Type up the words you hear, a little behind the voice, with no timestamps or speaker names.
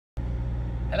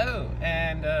Hello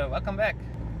and welcome back.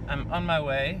 I'm on my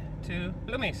way to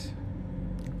Bloomies.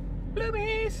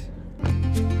 Bloomies!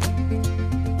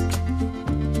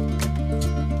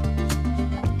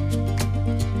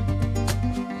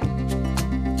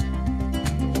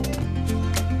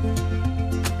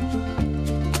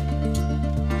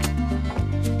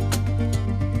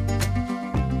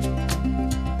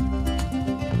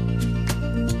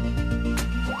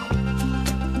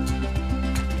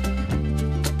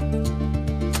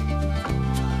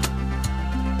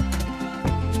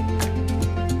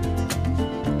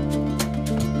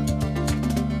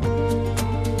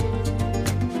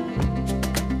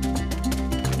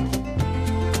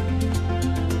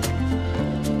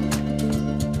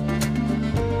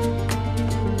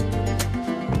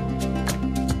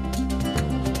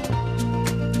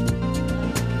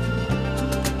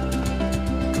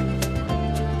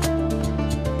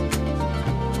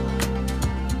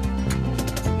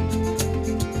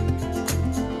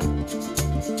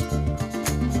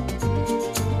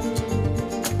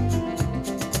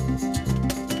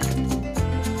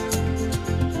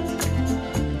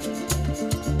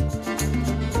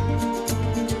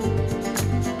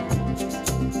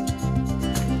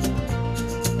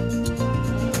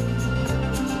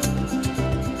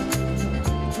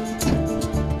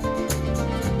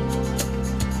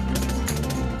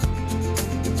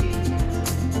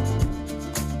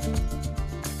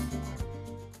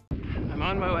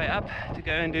 On my way up to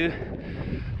go and do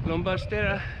Bloemendal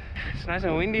Flow. It's nice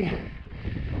and windy,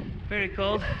 very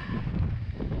cold,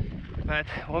 but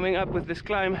warming up with this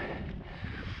climb,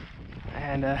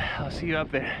 and I'll see you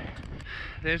up there.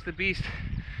 There's the beast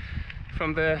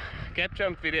from the gap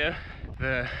jump video.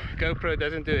 The GoPro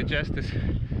doesn't do it justice,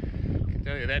 I can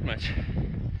tell you that much.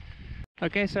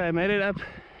 Okay, so I made it up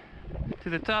to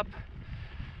the top.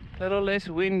 A little less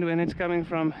wind when it's coming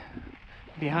from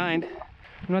behind.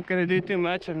 I'm not going to do too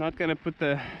much. I'm not going to put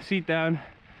the seat down,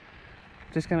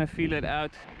 just going to feel it out.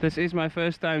 This is my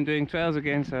first time doing trails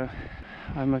again, so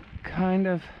I'm kind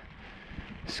of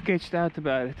sketched out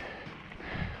about it.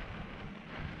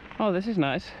 Oh, this is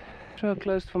nice. Trail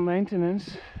closed for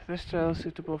maintenance. This trail is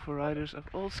suitable for riders of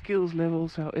all skills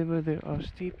levels, however there are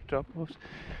steep drop-offs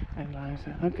and lines.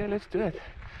 Okay, let's do it.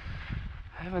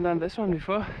 I haven't done this one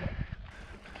before.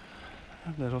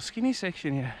 A little skinny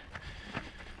section here.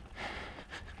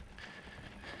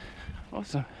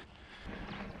 Awesome.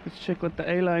 Let's check what the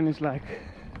A-line is like.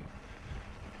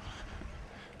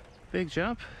 Big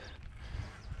jump.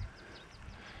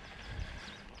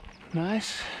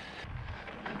 Nice.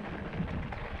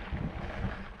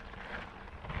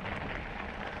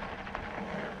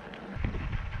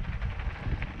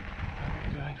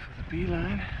 Going for the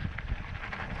B-line.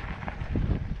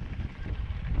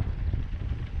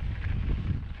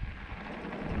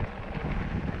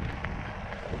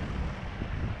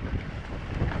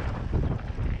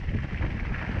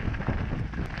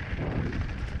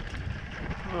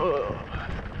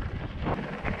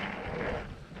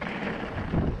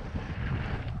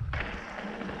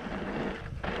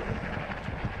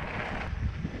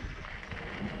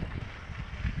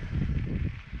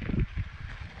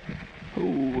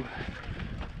 Ooh.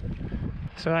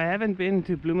 So I haven't been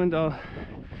to Bloemendal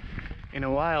in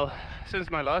a while, since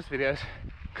my last videos.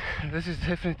 This is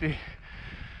definitely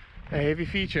a heavy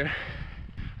feature.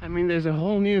 I mean, there's a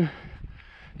whole new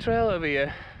trail over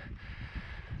here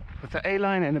with the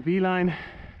A-line and the B-line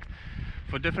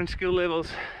for different skill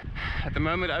levels. At the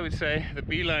moment I would say the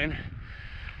B-line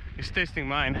is testing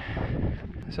mine.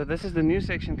 So this is the new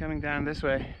section coming down this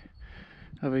way.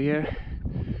 Over here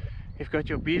you've got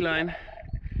your B-line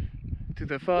to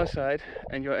the far side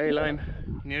and your A-line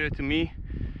nearer to me,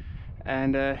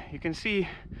 and you can see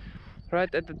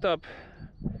right at the top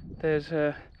there's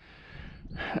a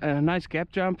nice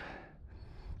gap jump.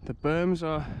 The berms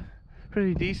are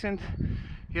pretty decent.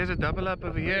 Here's a double up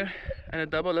over here and a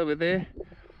double over there,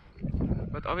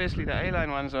 but obviously the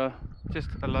A-line ones are just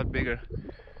a lot bigger.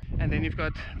 And then you've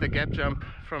got the gap jump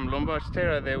from Bloemendal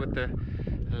Flow there with the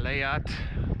layout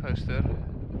poster.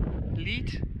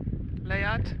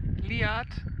 Layout?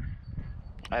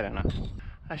 I don't know.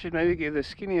 I should maybe give the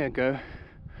skinny a go.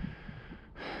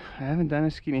 I haven't done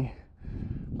a skinny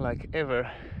like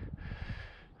ever,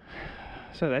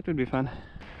 so that would be fun.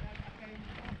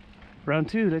 Round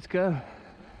 2, let's go.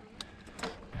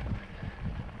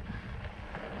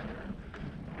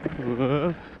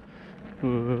 Whoa.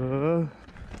 Whoa.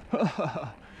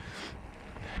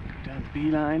 Down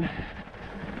B-line.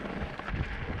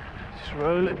 Just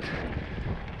roll it.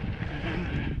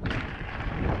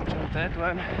 Jump that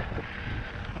one.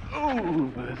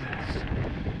 Oh, but that's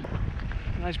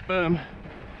nice berm.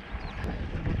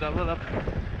 double up.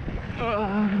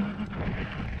 Oh.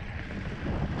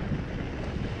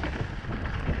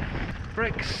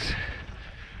 Bricks.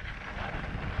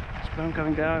 Spoon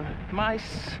coming down.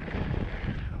 Mice.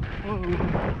 Whoa.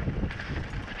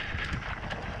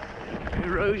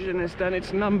 Erosion has done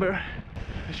its number.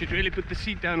 I should really put the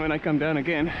seat down when I come down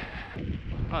again.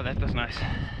 Oh, that was nice.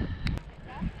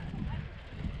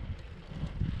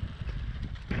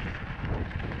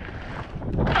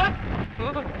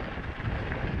 Oh.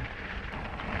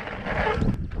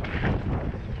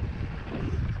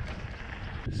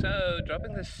 So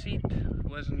dropping the seat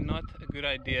was not a good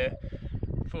idea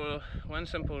for one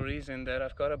simple reason, that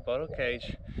I've got a bottle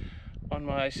cage on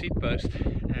my seat post,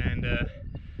 and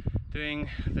doing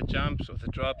the jumps or the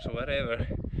drops or whatever,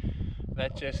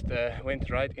 that just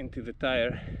went right into the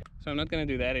tire. So I'm not going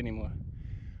to do that anymore.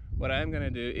 What I'm going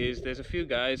to do is, there's a few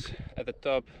guys at the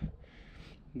top,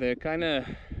 they're kind of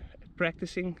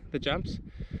practicing the jumps,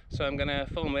 so I'm gonna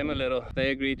film them a little. They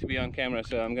agreed to be on camera,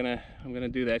 so I'm gonna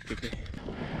do that quickly.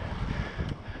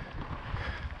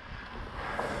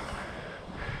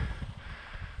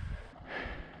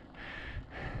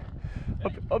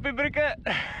 Op die brikke!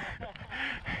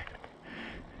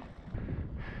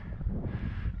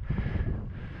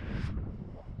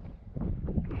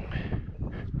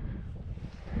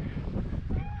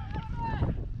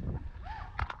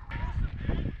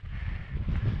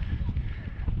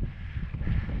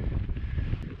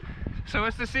 So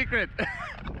what's the secret?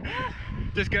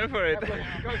 Just go for it. Go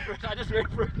for it. I just went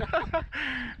for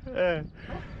it.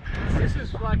 This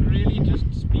is like really just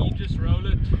speed, just roll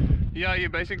it. Yeah, you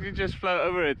basically just flow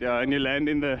over it, yeah, and you land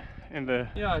in the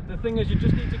Yeah, the thing is, you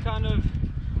just need to kind of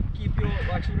keep your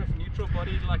like sort of neutral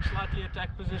body like slightly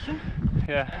attack position.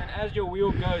 Yeah. And then as your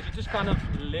wheel goes, you just kind of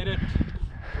let it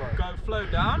go flow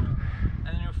down,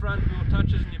 and then your front wheel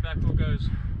touches and your back wheel goes.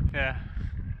 Yeah.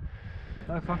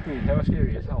 Oh fuck me, that was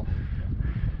scary as hell.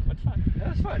 But fun.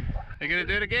 That was fun. You're gonna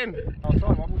do it again? I'll try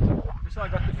one more time. Just so I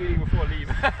got the feeling before I leave.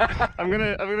 I'm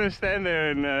gonna stand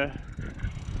there and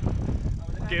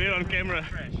get it on camera.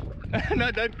 No,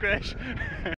 don't crash.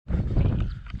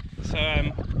 So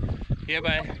I'm here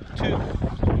by two.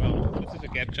 Well, this is a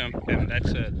gap jump, and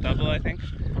that's a double, I think,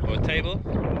 or a table,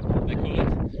 they call it.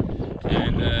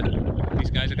 And these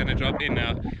guys are gonna drop in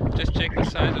now. Just check the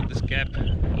size of this gap.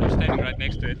 I'm standing right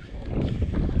next to it.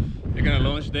 They're gonna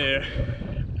launch there,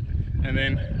 and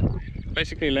then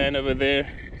basically land over there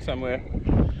somewhere,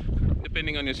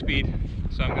 depending on your speed.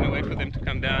 So I'm gonna wait for them to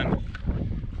come down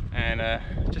and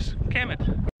just cam it.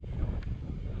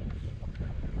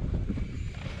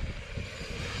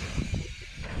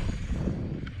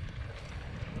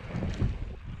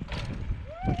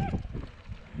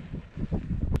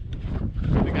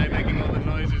 The guy making all the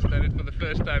noises done it for the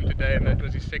first time today, and that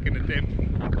was his second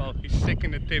attempt. Well, his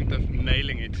second attempt of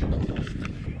nailing it.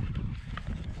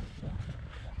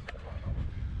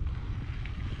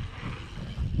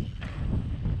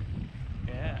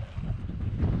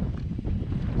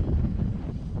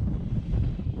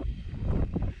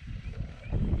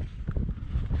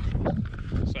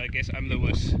 So I guess I'm the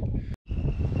wuss.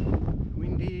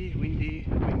 Windy, windy,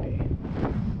 windy.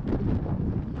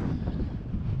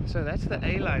 So that's the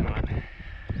A-line one.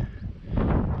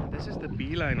 This is the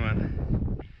B-line one.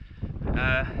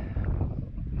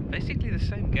 Basically the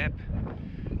same gap.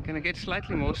 Gonna get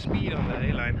slightly more speed on the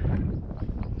A-line.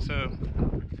 So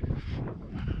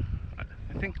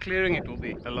I think clearing it will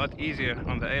be a lot easier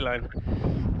on the A-line.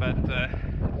 But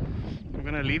I'm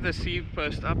gonna leave the C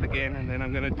post up again, and then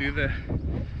I'm gonna do the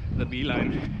B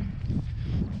line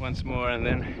once more, and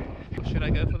then should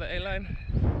I go for the A line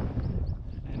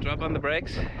and drop on the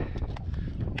brakes?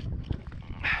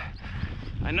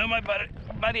 I know my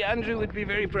buddy Andrew would be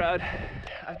very proud.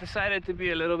 I've decided to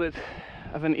be a little bit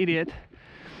of an idiot.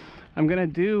 I'm gonna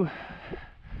do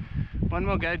one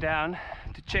more go down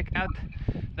to check out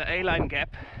the A line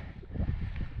gap,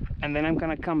 and then I'm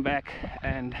gonna come back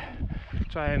and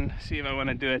try and see if I want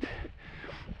to do it.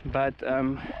 But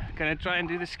I'm gonna try and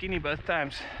do the skinny both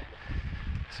times,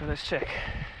 so let's check.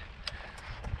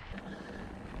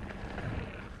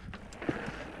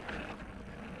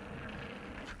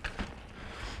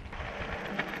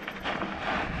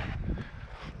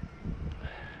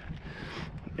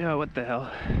 Yeah, what the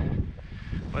hell,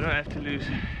 what do I have to lose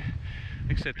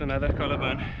except another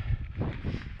collarbone? I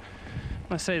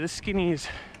must say, this skinny is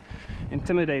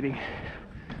intimidating.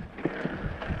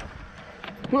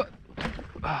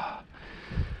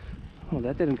 Oh,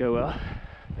 that didn't go well.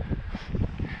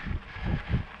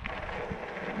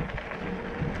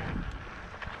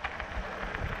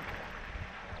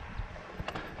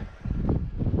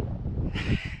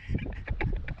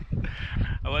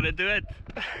 I want to do it.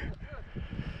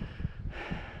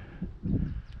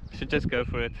 should just go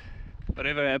for it.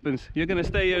 Whatever happens, you're gonna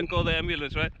stay here and call the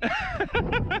ambulance, right?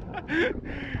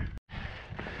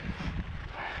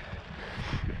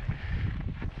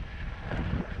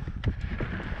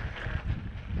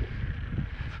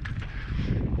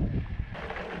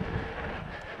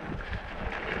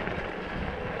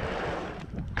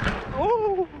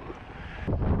 Oh!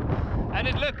 And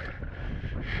it look,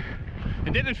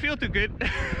 it didn't feel too good.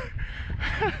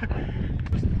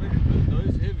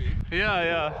 Those heavy. Yeah,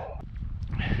 yeah.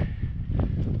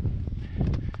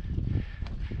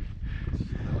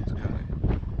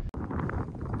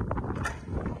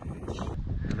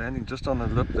 Landing just on the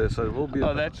lip there, so it will be.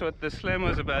 Oh, that's what the slam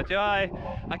was about. Yeah,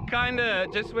 I kind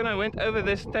of, just when I went over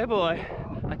this table, I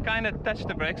kind of touched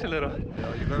the brakes a little.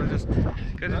 Yeah, you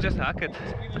gotta just Hack it.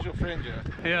 Speed is your friend, yeah.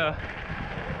 Yeah.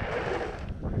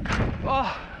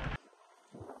 Oh.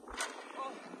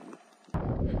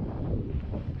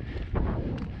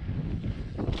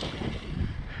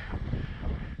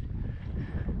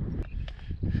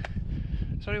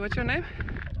 Sorry, what's your name?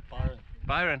 Byron.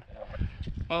 Byron.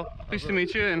 Well, pleased to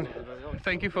meet you, and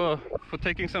thank you for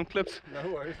taking some clips.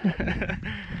 No worries.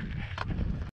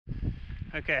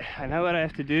 Okay, I know what I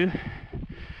have to do.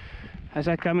 As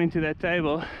I come into that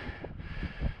table,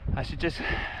 I should just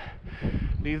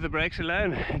leave the brakes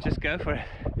alone and just go for it.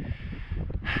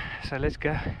 So let's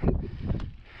go.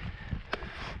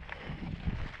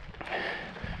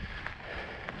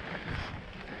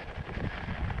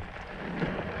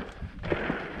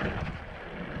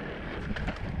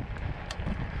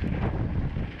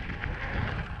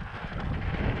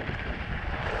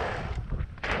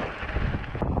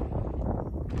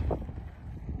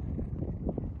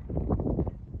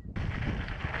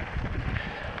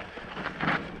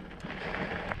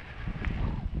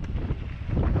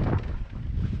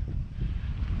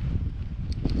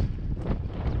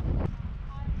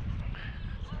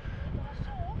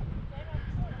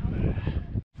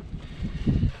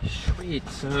 Sweet,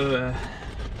 so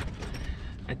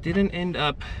I didn't end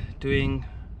up doing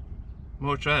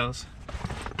more trails,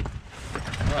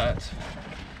 but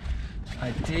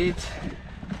I did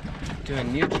do a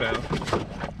new trail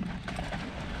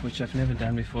which I've never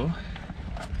done before,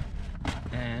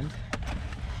 and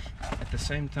at the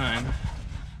same time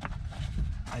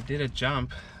I did a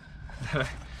jump that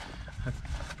I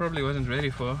probably wasn't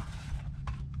ready for,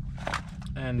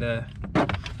 and yeah,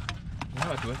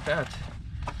 it worked out.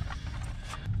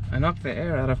 I knocked the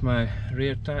air out of my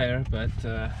rear tire, but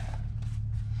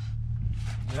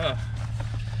yeah,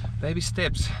 baby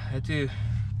steps. Had to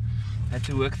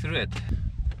work through it.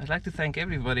 I'd like to thank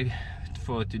everybody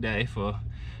for today for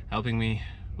helping me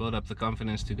build up the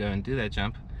confidence to go and do that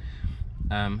jump,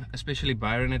 especially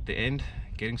Byron at the end,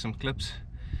 getting some clips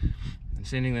and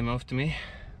sending them off to me.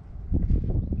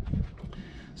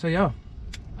 So yeah,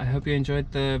 I hope you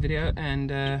enjoyed the video, and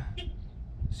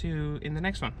see you in the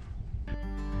next one.